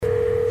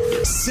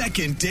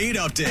Second date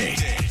update.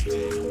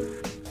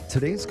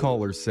 Today's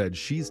caller said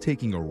she's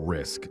taking a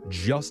risk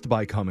just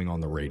by coming on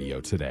the radio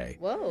today.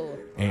 Whoa.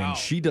 And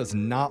she does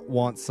not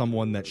want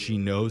someone that she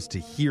knows to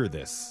hear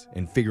this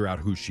and figure out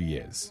who she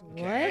is.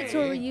 What? So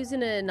we're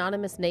using an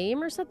anonymous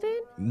name or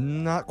something?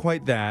 Not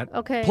quite that.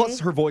 Okay. Plus,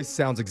 her voice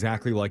sounds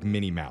exactly like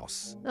Minnie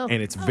Mouse. Oh.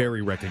 And it's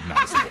very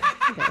recognizable.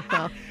 Okay,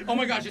 well, Oh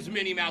my gosh, it's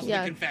Minnie Mouse with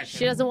yeah. a confession.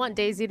 She doesn't want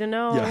Daisy to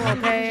know, Yeah.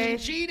 okay?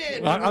 She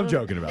cheated. I'm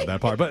joking about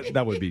that part, but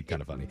that would be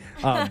kind of funny.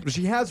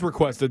 She has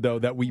requested, though,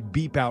 that we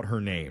beep out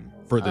her name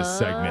for this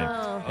segment.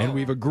 And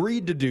we've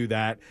agreed to do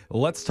that.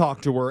 Let's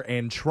talk to her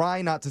and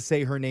try not to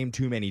say her name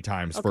too many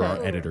times for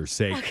our editor's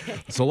sake.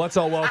 So let's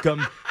all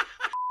welcome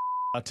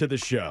to the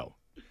show.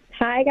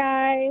 Hi,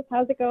 guys.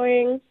 How's it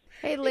going?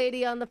 Hey,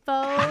 lady on the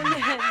phone.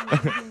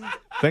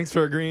 Thanks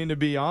for agreeing to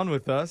be on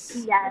with us.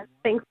 Yes.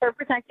 Thanks for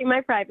protecting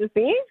my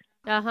privacy.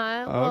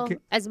 Uh-huh. Well, Okay.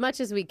 as much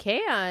as we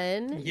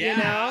can,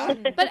 Yeah. you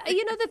know? But,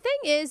 the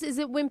thing is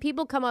that when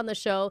people come on the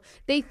show,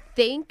 they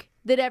think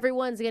that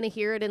everyone's going to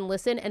hear it and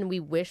listen, and we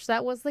wish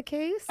that was the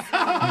case.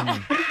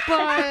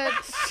 But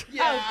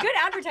Yeah. Good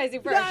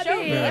advertising for our show.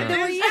 Yeah. the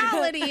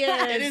reality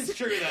is... It is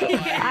true, though.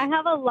 I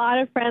have a lot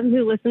of friends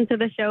who listen to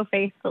the show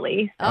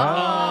faithfully.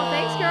 Oh,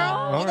 thanks, girl.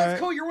 All That's right.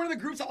 cool. You're one of the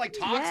groups that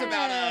talks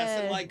about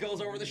us and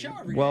goes over the show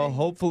every day. Well,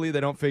 hopefully they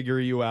don't figure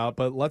you out,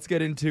 but let's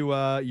get into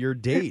your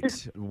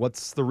date.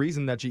 What's the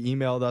reason that you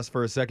emailed us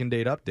for a second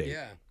date update?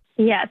 Yeah.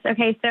 Yes.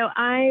 Okay. So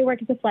I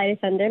work as a flight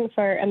attendant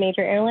for a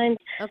major airline.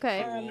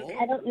 Okay.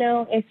 I don't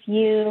know if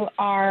you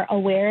are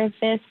aware of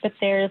this, but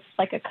there's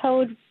like a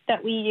code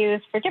that we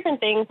use for different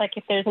things. Like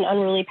if there's an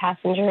unruly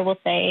passenger, we'll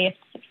say it's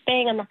a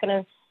thing. I'm not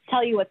going to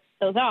tell you what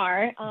those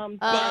are.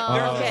 But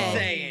there's okay. a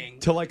saying.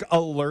 To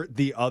alert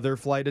the other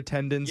flight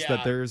attendants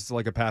that there's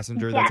a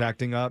passenger that's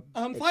acting up?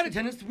 Flight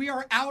attendants, we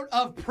are out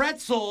of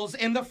pretzels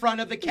in the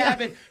front of the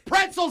cabin.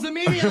 Pretzels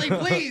immediately,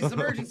 please.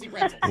 Emergency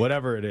pretzels.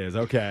 Whatever it is,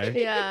 okay.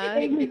 Yeah.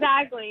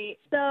 Exactly.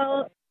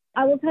 So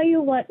I will tell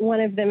you what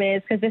one of them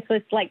is, because this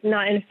was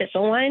not an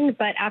official one.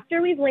 But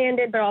after we've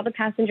landed, but all the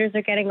passengers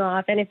are getting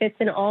off, and if it's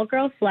an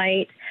all-girl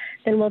flight,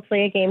 then we'll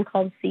play a game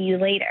called See You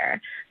Later.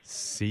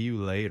 See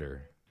you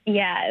later.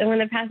 Yeah, and when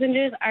the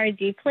passengers are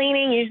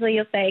deplaning, usually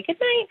you'll say, good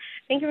night,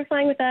 thank you for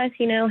flying with us,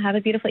 have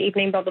a beautiful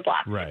evening, blah, blah,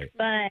 blah. Right.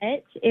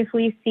 But if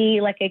we see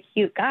a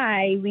cute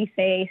guy, we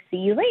say, see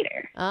you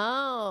later.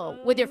 Oh,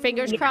 with your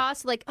fingers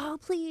crossed, oh,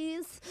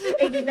 please.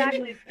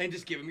 Exactly. And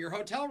just give them your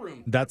hotel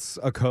room. That's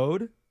a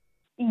code?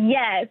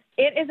 Yes,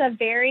 it is a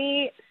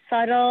very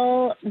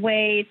subtle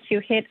way to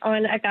hit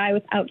on a guy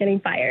without getting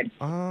fired.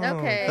 Oh,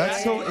 Okay.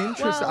 that's so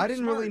interesting. Well, I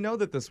didn't really know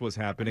that this was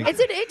happening. It's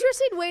an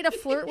interesting way to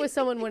flirt with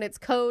someone when it's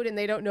code and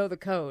they don't know the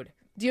code.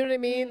 Do you know what I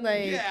mean?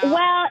 Yeah.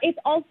 Well, it's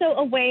also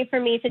a way for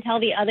me to tell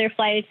the other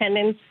flight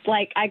attendants,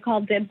 I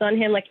call dibs on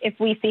him, if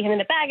we see him in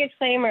the baggage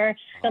claim or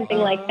something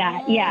like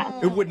that. Yeah.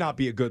 It would not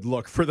be a good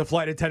look for the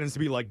flight attendants to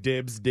be like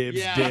dibs, dibs,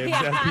 Yeah. dibs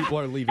as people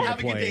are leaving Have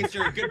the a good plane. day,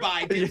 sir.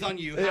 Goodbye. Dibs on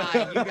you.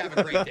 Hi. You have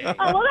a great day.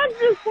 Oh, well, that's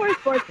just poor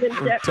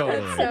sportsmanship.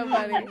 Totally. So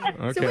funny.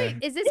 Okay. So wait,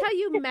 is this how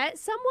you met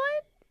someone?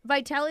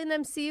 By telling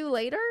them see you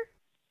later?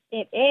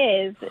 It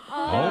is.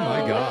 Oh,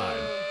 my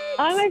God.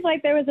 On my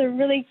flight, there was a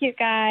really cute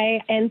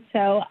guy, and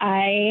so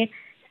I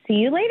see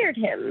you later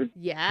him.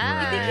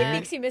 Yeah. He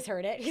thinks he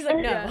misheard it. He's like,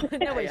 no,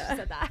 no way she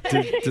said that.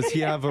 Does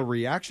he have a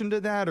reaction to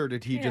that, or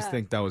did he just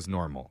think that was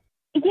normal?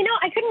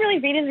 I couldn't really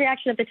read his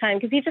reaction at the time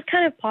because he just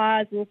kind of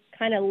paused and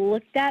kind of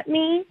looked at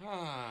me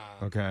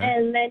Okay.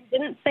 and then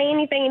didn't say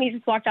anything, and he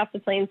just walked off the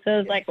plane. So I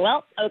was like,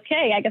 well,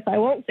 okay, I guess I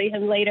won't see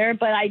him later.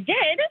 But I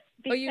did.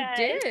 Oh, you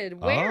because- did?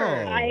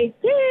 Where? Oh. I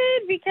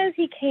did, because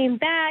he came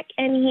back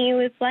and he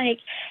was like,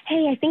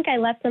 hey, I think I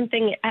left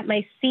something at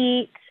my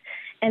seat.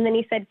 And then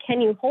he said, can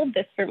you hold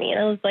this for me? And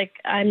I was like,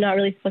 I'm not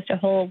really supposed to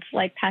hold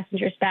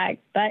passengers' bags,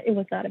 but it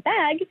was not a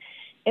bag.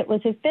 It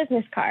was his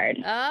business card.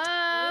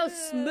 Oh,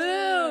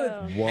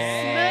 smooth.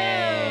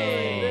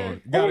 Whoa.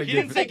 Gotta He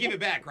didn't give say give it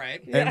back,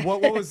 right? And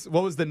what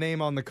was the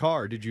name on the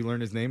car? Did you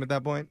learn his name at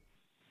that point?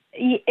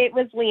 It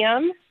was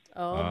Liam.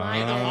 Oh, my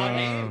It's a long God.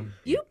 name.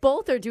 You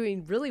both are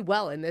doing really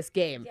well in this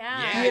game.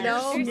 Yeah, You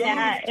know? you're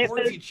Yeah, smooth it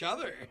towards was- each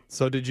other.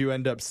 So did you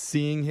end up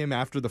seeing him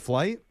after the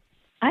flight?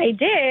 I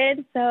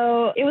did.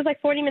 So it was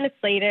 40 minutes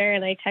later,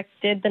 and I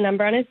texted the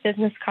number on his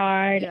business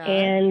card, Yeah.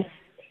 and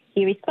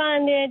he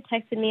responded,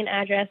 texted me an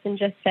address, and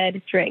just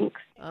said drinks.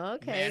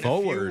 Okay. And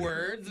Forward. a few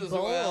words as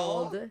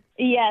well. Bold.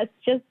 Yes,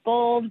 just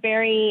bold,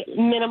 very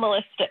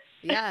minimalistic.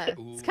 Yeah.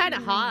 It's kind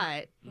of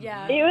hot.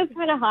 Yeah. It was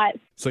kind of hot.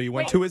 So you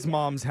went to his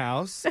mom's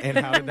house, and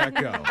how did that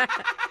go?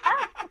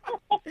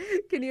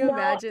 Can you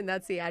imagine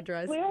that's the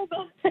address? We were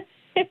both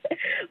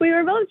we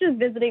were both just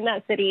visiting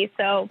that city,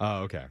 so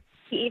Oh, okay.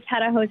 we each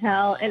had a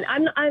hotel. And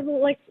I'm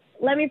like,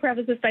 let me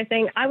preface this by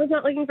saying I was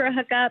not looking for a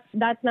hookup.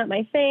 That's not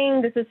my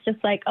thing. This is just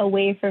a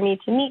way for me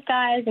to meet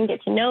guys and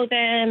get to know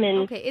them. And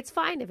Okay, it's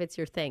fine if it's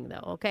your thing,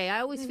 though. Okay, I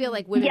always feel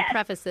like women Yes.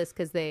 preface this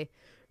because they,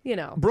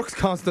 Brooke's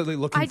constantly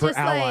looking I for just,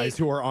 allies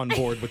who are on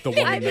board with the one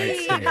I night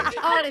mean, stand.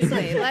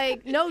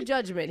 honestly, no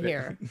judgment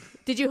here.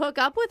 Did you hook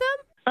up with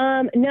him?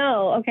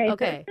 No. Okay. So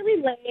Okay. it's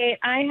really late.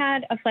 I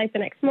had a flight the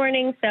next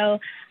morning, so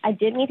I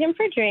did meet him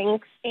for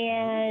drinks,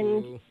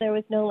 and there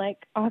was no like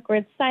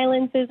awkward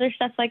silences or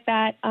stuff like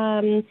that.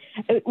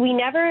 We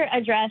never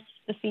addressed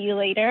the see you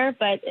later,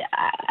 but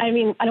I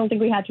mean, I don't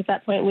think we had to at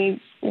that point.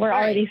 We were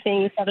already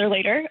seeing each other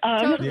later.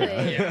 Totally.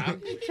 Yeah.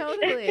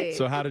 Totally.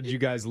 So how did you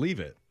guys leave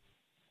it?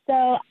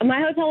 So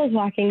my hotel was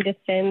walking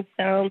distance,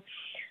 so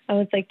I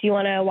was like, do you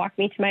want to walk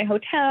me to my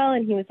hotel?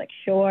 And he was like,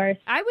 sure.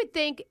 I would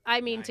think,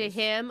 to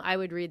him, I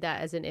would read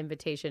that as an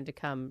invitation to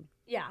come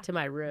Yeah. to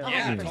my room.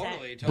 Yeah, 100%.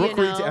 totally. Brooke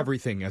You reads know?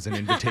 everything as an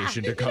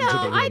invitation to come to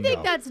the room. I think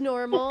though. that's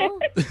normal.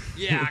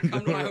 Yeah,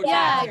 come to my hotel.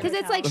 Yeah, because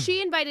it's like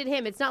she invited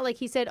him. It's not like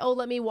he said, "Oh,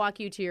 let me walk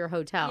you to your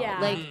hotel." Yeah.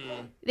 Like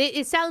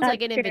it sounds That's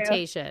like an true.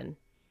 invitation.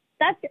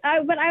 But I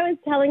was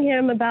telling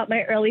him about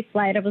my early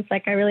flight. I was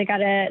like, I really got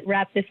to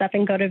wrap this up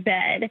and go to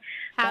bed.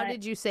 How But-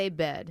 did you say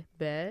bed?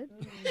 Bed?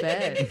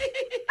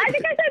 I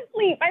think I said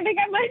sleep. I think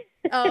I might.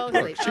 Oh,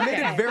 sleep. She made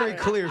Okay. it very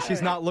clear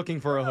she's not looking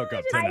for a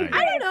hookup tonight.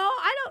 I don't know.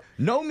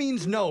 No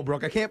means no,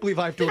 Brooke. I can't believe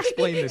I have to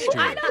explain this to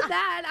I you. know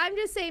that. I'm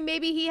just saying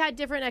maybe he had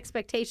different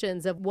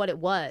expectations of what it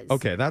was.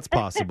 Okay, that's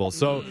possible.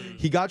 So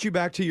he got you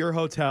back to your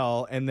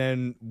hotel, and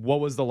then what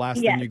was the last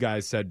thing Yes. you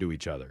guys said to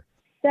each other?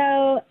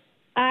 So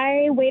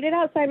I waited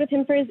outside with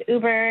him for his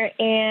Uber,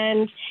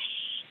 and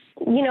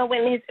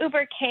when his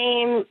Uber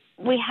came,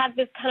 we had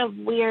this kind of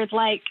weird,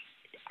 like,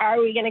 are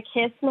we going to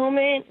kiss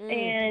moment?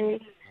 And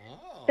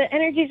the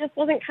energy just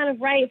wasn't kind of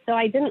right, so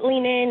I didn't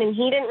lean in, and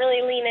he didn't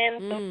really lean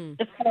in,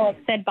 so just kind of like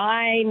said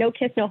bye, no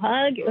kiss, no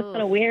hug. It was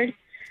kind of weird.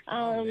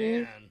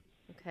 Man.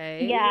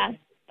 Okay. Yeah,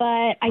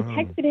 but I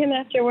texted him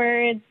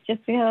afterwards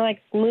just to kind of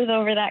like smooth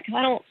over that,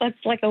 because that's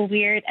like a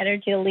weird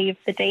energy to leave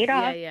the date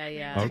off.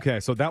 Yeah. Okay,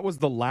 so that was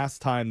the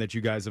last time that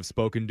you guys have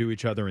spoken to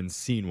each other and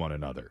seen one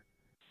another.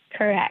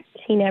 Correct.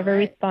 He never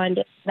Right.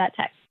 responded to that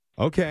text.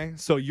 Okay,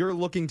 so you're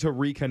looking to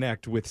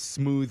reconnect with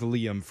Smooth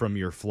Liam from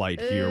your flight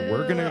here.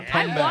 We're going to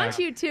come I back. want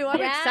you to. I'm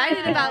Yeah.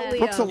 excited about Leo.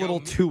 Brooke's a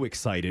little too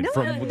excited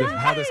from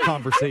how this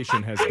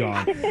conversation has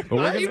gone. But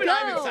we're Even gonna,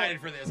 I'm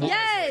excited for this.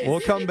 Yes.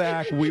 we'll come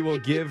back. We will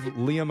give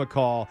Liam a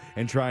call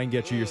and try and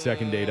get you your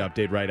second date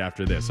update right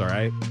after this, all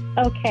right?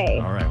 Okay.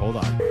 All right, hold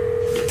on.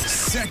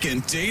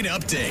 Second date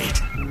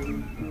update.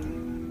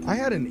 I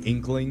had an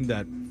inkling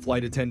that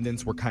flight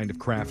attendants were kind of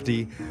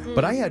crafty,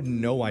 but I had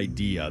no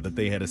idea that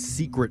they had a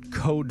secret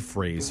code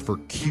phrase for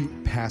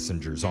cute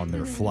passengers on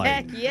their flight.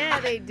 Heck yeah,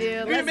 they do.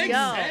 It Let's makes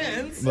go.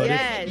 sense. But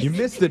Yes. if you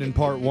missed it in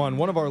part one,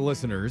 one of our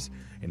listeners,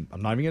 and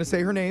I'm not even going to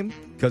say her name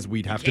because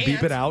we'd have to beep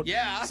can't. it out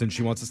Yeah. since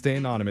she wants to stay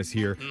anonymous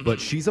here, but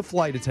she's a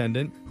flight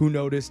attendant who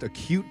noticed a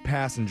cute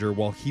passenger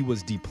while he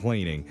was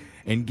deplaning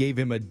and gave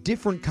him a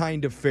different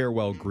kind of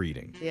farewell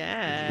greeting.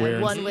 Yeah.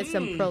 Whereas- One with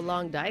some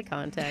prolonged eye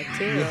contact,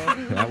 too.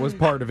 That was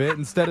part of it.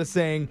 Instead of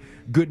saying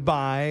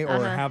goodbye or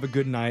Uh-huh. have a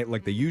good night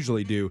like they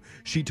usually do,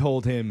 she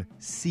told him,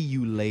 see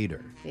you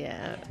later,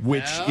 Yeah.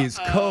 which is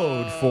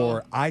code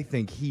for I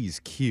think he's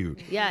cute.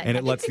 Yeah. And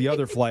it lets the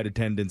other flight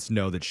attendants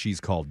know that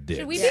she's called dibs.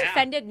 Should we be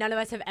offended? None of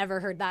us have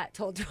ever heard that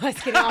told to us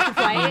getting off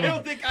the I flight.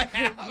 don't think I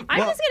have. I'm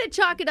just going to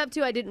chalk it up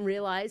to I didn't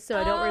realize, so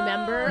I don't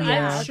remember.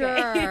 Yeah. I'm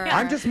sure.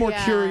 I'm just more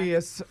Yeah.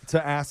 curious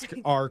to ask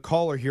our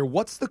caller here,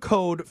 what's the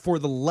code for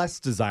the less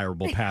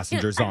desirable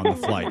passengers on the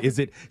flight? Is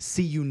it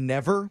see you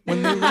never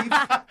when they leave?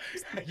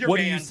 You're What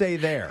do you banned. say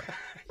there?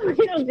 We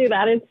don't do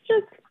that. It's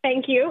just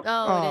thank you.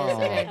 Oh, it is.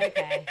 Okay.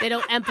 Okay. They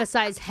don't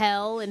emphasize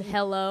hell and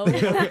hello.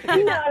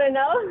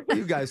 No.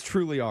 You guys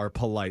truly are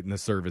polite in the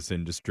service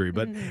industry.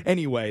 But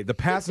anyway, the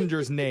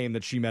passenger's name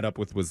that she met up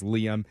with was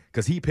Liam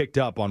because he picked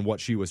up on what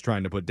she was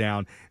trying to put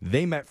down.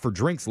 They met for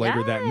drinks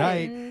later that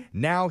night.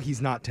 Now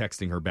he's not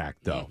texting her back,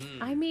 though.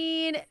 I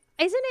mean,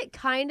 isn't it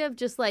kind of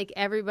just like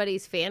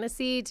everybody's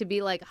fantasy to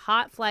be like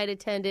hot flight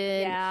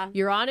attendant? Yeah.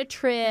 You're on a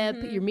trip,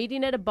 you're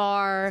meeting at a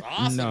bar.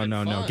 Awesome No, and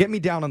no, no. fun. Get me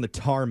down on the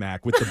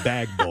tarmac with the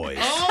bag boys.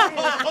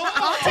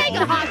 Take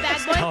a hot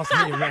bag boy. Toss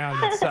me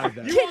around inside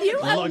that Can you,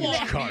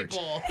 luggage cart.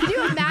 People. can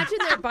you imagine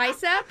their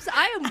biceps?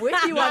 I am with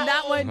you on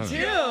that one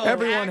too.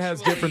 Everyone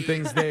has different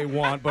things they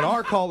want, but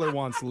our caller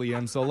wants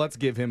Liam, so let's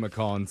give him a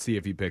call and see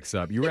if he picks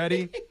up. You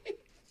ready?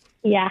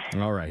 Yeah.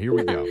 All right, here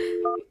we go.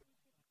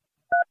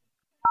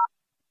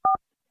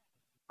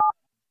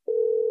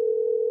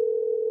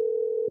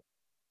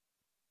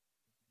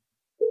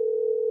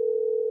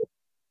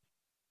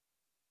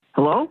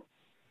 Hello?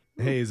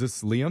 Hey, is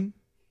this Liam?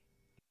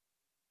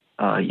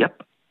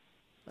 Yep.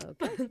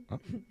 Okay.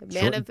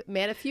 Sure.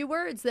 Man of few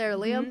words there,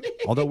 Liam.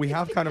 Although we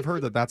have kind of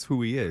heard that that's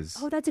who he is.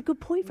 Oh, that's a good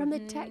point from the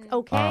text.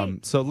 Okay.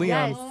 So Liam,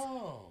 Yes.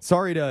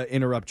 sorry to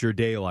interrupt your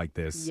day like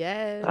this.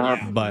 Yes.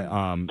 But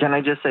Can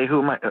I just say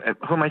who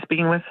am I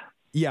speaking with?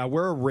 yeah,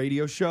 we're a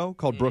radio show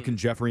called Brooke and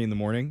Jeffrey in the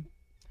Morning.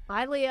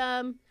 Hi,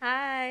 Liam.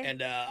 Hi.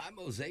 And I'm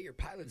Jose, your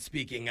pilot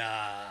speaking.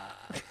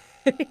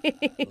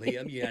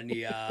 Liam, you got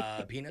any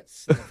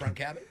peanuts in the front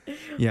cabin?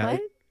 Yeah.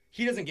 What?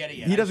 He doesn't get it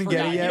yet. He I doesn't just get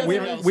forgot. it He yet. doesn't We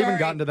know. haven't Sorry.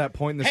 gotten to that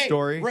point in the Hey,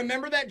 story.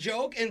 remember that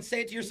joke and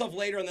say it to yourself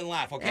later and then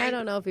laugh, okay? I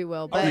don't know if he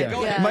will, but Okay, Yeah,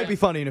 go yeah. it might be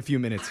funny in a few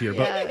minutes here,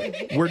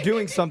 but we're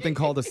doing something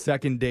called a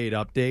second date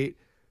update,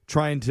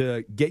 trying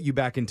to get you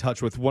back in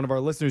touch with one of our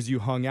listeners you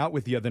hung out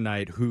with the other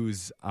night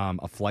who's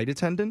a flight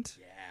attendant.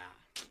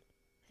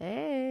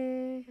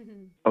 Hey.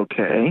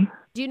 Okay.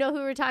 Do you know who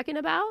we're talking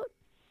about?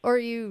 Or are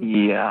you...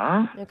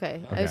 Yeah.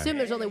 Okay. I assume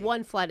there's only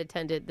one flight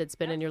attendant that's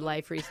been in your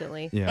life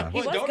recently. Yeah. He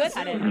was good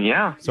at it.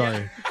 Yeah.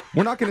 Sorry.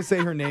 We're not going to say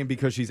her name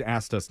because she's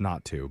asked us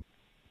not to.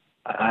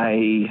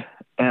 I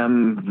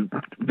am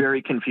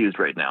very confused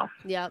right now.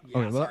 Yep.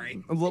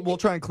 Okay, we'll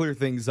try and clear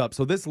things up.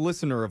 So this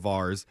listener of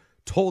ours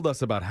told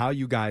us about how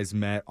you guys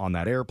met on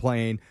that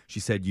airplane. She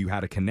said you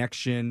had a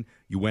connection,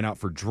 you went out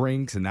for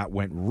drinks, and that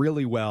went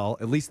really well.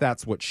 At least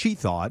that's what she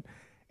thought.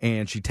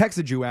 And she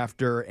texted you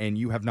after, and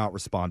you have not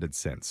responded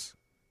since.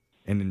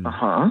 And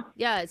Huh?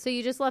 Yeah, so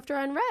you just left her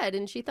on red,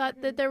 and she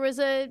thought that there was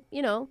a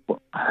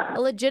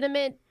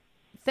legitimate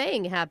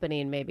thing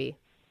happening, maybe.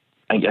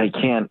 I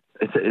can't.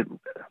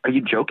 Are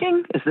you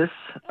joking? Is this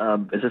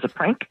a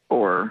prank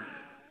or?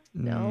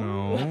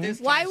 No.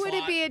 Why would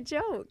it be a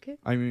joke?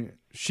 I mean,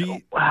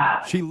 she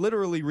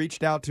literally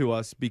reached out to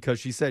us because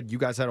she said you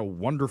guys had a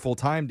wonderful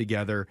time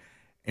together,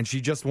 and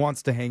she just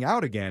wants to hang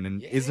out again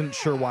and isn't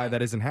sure why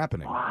that isn't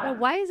happening. Well,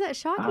 why is that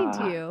shocking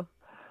to you?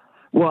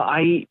 Well,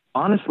 I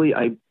honestly,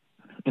 I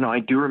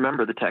do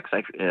remember the text.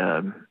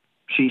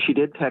 She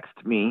did text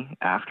me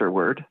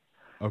afterward,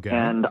 Okay.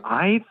 and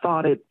I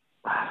thought it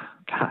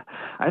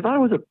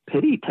was a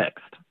pity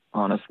text.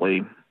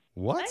 Honestly,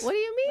 What? What do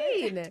you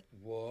mean?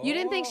 You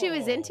didn't think she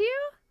was into you?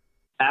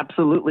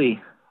 absolutely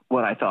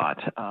what I thought.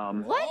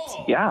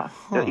 What? Yeah.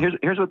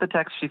 Here's what the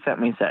text she sent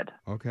me said.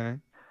 Okay.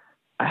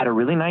 I had a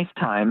really nice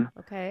time.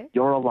 Okay.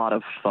 You're a lot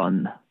of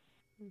fun.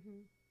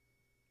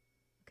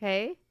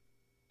 Okay.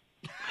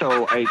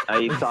 So I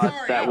thought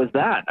that was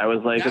that. I was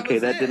like, okay,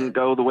 that didn't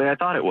go the way I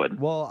thought it would.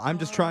 Well, I'm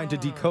just trying to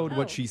decode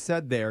what she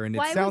said there, and it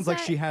Why was sounds like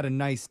that- she had a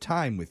nice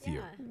time with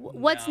you.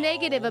 What's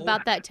negative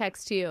about that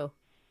text to you?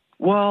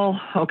 Well,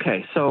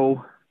 okay,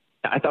 so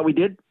I thought we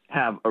did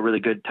have a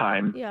really good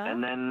time. Yeah.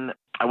 And then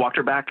I walked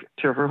her back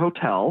to her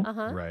hotel,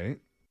 Uh-huh. Right?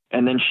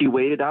 and then she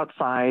waited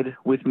outside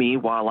with me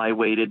while I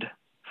waited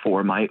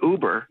for my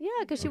Uber. Yeah,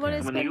 because she Okay. wanted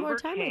to When spend the more Uber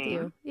time with came-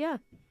 you. Yeah.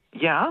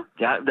 Yeah,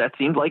 that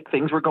seemed like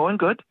things were going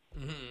good.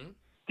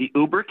 The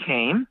Uber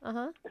came,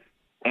 Uh-huh.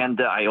 and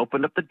I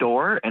opened up the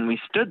door, and we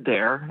stood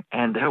there,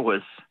 and there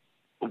was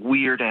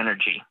weird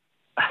energy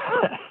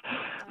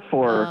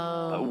for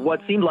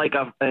what seemed like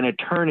an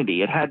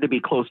eternity. It had to be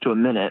close to a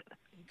minute,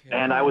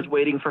 and I was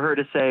waiting for her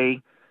to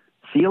say,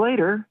 "See you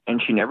later," and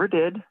she never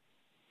did.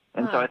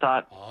 And so I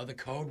thought, Oh, the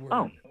code word.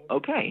 oh,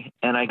 okay.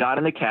 And I got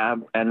in the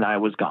cab, and I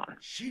was gone.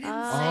 She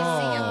didn't say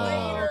see you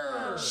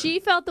later. She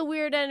felt the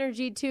weird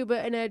energy too,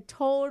 but in a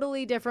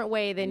totally different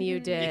way than you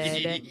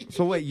did.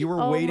 So wait, you were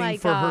Oh my waiting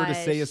for her to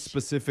say a gosh.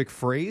 specific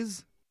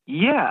phrase?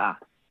 Yeah.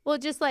 Well,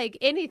 just like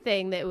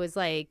anything that was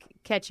like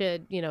catch a,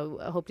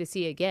 hope to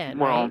see you again,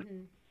 Well, right?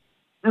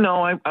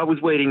 no, I was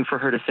waiting for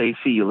her to say,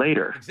 "See you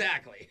later."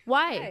 Exactly.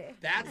 Why?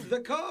 That's the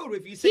code.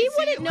 If you say He see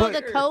wouldn't you know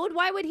the later. code.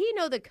 Why would he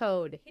know the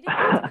code? He didn't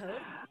know the code.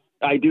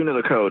 I do know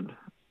the code.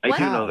 I What?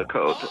 do know the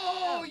code.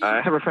 Oh,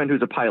 I have a friend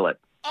who's a pilot.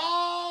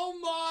 oh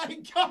my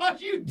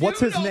gosh, you do What's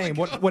his know the name?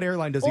 code. What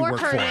airline does he Or work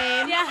her for?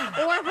 name.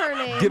 Yeah. Or her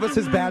name. Give us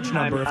his badge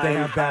number if they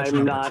have badge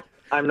numbers.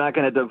 I'm not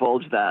going to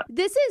divulge that.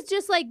 This is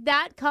just like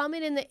that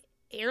common in the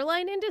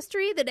airline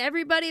industry that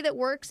everybody that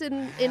works in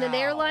an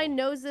airline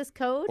knows this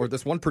code. Or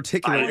this one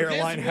particular I-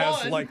 airline This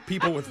has one- like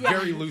people with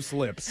very loose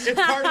lips. It's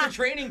part of the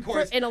training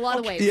course. in a lot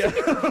of ways. Yeah.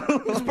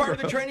 It's part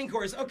of the training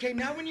course. Okay,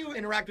 now when you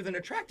interact with an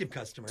attractive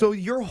customer. So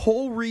your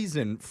whole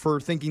reason for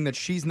thinking that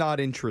she's not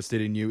interested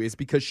in you is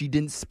because she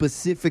didn't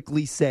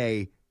specifically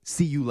say,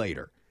 "See you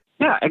later."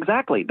 Yeah,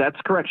 exactly. That's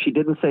correct. She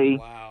didn't say,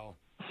 wow.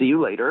 "See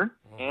you later."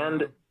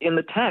 And in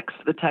the text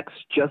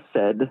just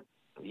said,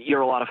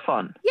 "You're a lot of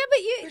fun." Yeah,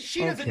 but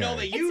She doesn't know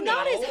that you It's know.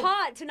 not as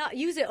hot to not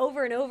use it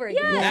over and over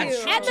again.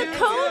 That's too. and the true.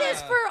 code Yeah.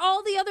 is for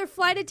all the other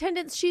flight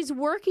attendants she's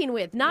working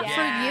with, not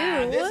Yeah,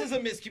 for you. this is a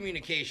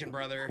miscommunication,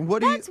 brother.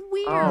 What do That's you,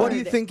 weird. What do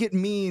you think it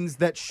means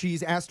that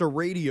she's asked a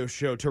radio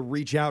show to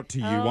reach out to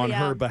you on yeah.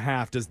 her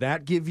behalf? Does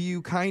that give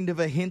you kind of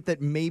a hint that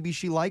maybe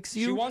she likes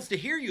you? She wants to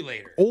hear you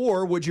later.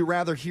 Or would you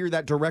rather hear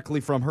that directly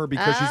from her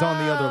because she's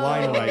on the other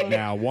line right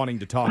now wanting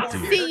to talk to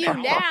you? See you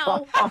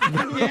now.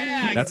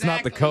 Yeah, That's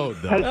not the exactly. code,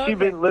 though. Has she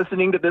been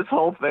listening to this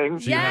whole thing?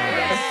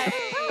 Yes.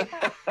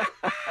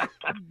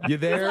 You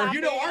there?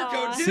 You know our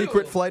code too.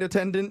 Secret flight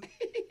attendant?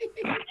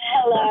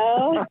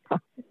 Hello.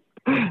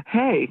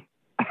 Hey.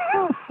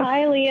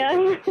 Hi,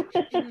 Leah.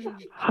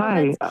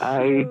 Hi. You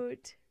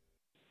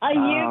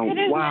could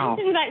have wow.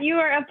 mentioned that you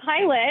are a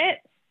pilot.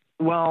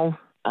 Well,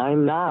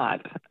 I'm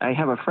not. I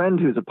have a friend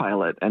who's a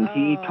pilot, and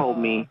he told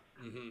me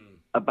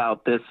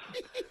about this.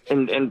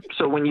 And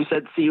so when you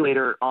said "see you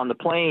later" on the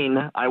plane,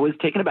 I was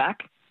taken aback.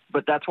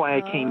 But that's why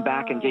I came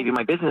back and gave you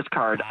my business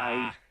card.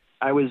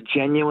 I was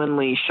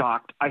genuinely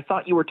shocked. I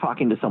thought you were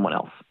talking to someone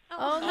else.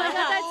 Oh my God,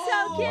 that's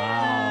so cute.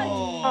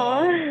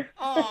 Aw.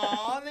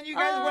 Aw, and then you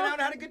guys went out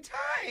and had a good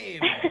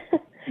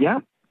time. Yeah.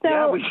 So,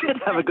 yeah, we did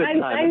have a good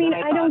time. I mean,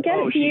 And I don't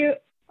thought, get oh,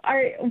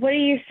 it. What are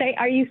you saying?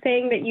 Are you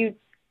saying that you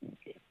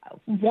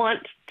want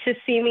to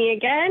see me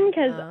again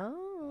because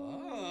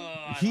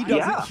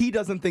He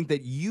doesn't think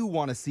that you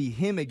want to see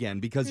him again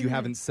because you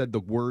haven't said the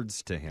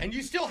words to him. And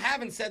you still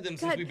haven't said them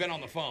since we've been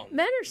on the phone.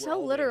 Men are so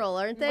literal,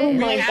 aren't they? Oh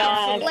my We God.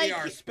 absolutely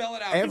are. Spell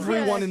it out.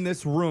 Everyone in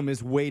this room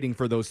is waiting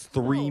for those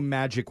 3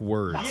 magic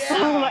words.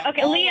 Yeah.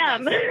 okay,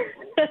 Liam.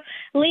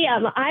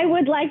 Liam, I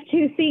would like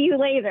to see you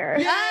later.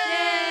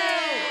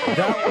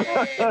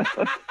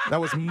 That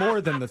was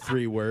more than the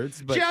 3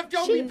 words, but Jeff,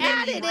 don't She be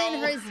added petty, in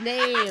bro. his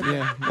name.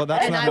 yeah, well,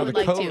 that's And not I how would the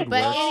like code to.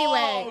 But works.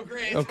 anyway. Oh,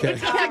 great. Okay.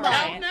 It's time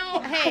out now.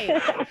 Hey,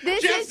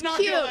 this Jeff's is not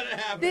cute. gonna let it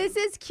happen. This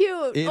is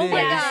cute. It oh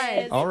my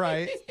is. God. All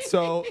right.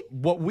 So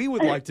what we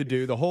would like to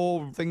do, the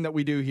whole thing that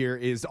we do here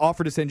is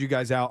offer to send you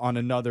guys out on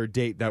another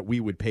date that we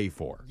would pay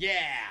for. Yeah.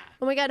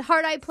 Oh my God,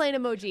 heart eye plane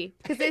emoji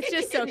because it's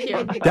just so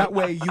cute. That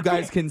way you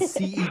guys can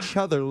see each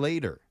other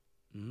later.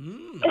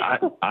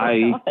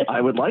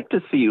 I would like to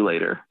see you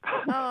later.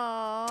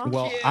 Aww.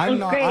 Well, Cute. I'm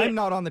Great.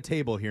 not on the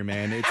table here,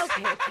 man.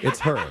 It's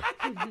her.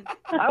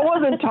 I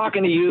wasn't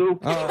talking to you.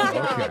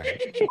 Oh, okay.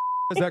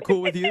 Is that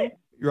cool with you?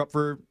 You're up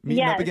for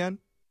meeting up Yes. again?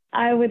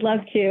 I would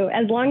love to,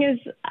 as long as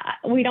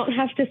we don't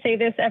have to say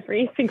this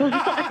every single time.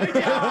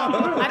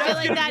 I feel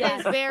like that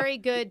is very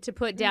good to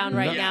put down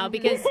right now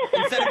because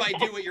Instead of I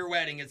do at your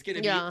wedding, it's going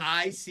to be Yeah.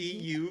 I see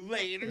you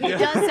later. he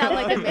does sound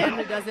like a man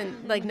who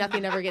doesn't, like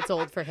nothing ever gets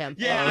old for him.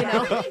 Yeah. You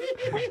know?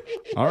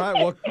 All right.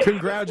 Well,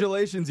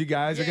 congratulations, you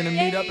guys are going to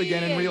meet up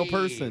again in real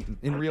person.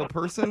 In real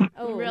person?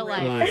 In real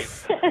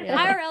life.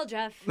 IRL,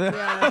 Jeff.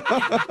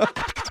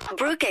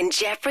 Brooke and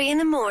Jeffrey in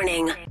the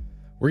morning.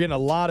 We're getting a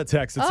lot of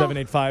texts at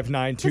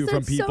 78592 from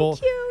this is so people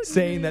cute.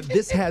 saying that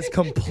this has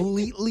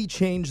completely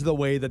changed the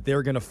way that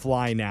they're going to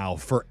fly now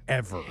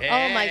forever.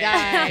 Oh my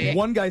God.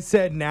 One guy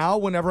said, now,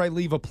 whenever I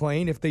leave a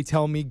plane, if they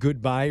tell me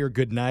goodbye or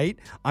good night,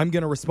 I'm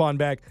going to respond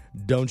back,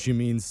 don't you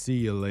mean see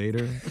you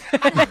later?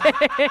 They're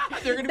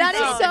gonna That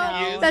be is so,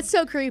 confused. that's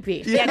so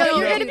creepy. Yeah, no, don't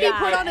you're going to do be that.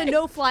 put on a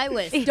no-fly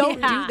list. Don't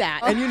do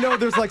that. And you know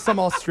there's like some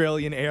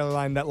Australian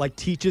airline that like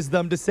teaches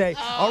them to say,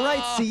 all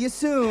right, see you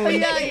soon.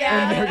 Yeah,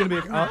 yeah. And they're going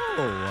to be like,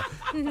 oh.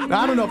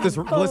 I don't know if this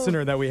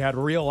listener that we had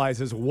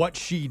realizes what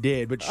she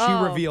did, but she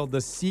revealed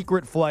the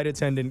secret flight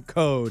attendant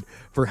code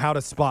for how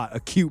to spot a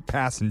cute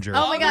passenger.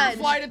 Oh my God. Other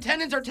flight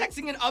attendants are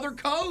texting in other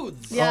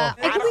codes. Yeah.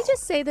 And can we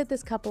just say that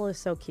this couple is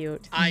so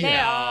cute? I know.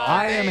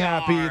 I am They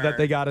happy are. that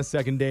they got a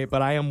second date,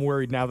 but I am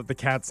worried now that the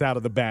cat's out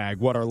of the bag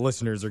what our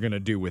listeners are going to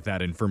do with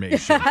that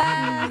information.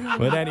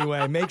 But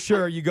anyway, make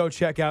sure you go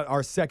check out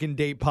our second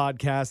date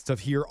podcast to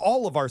hear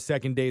all of our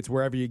second dates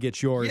wherever you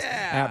get yours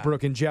Yeah. at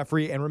Brooke and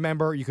Jeffrey. And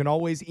remember, you can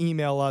always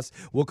email us.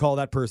 We'll call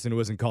that person who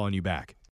isn't calling you back.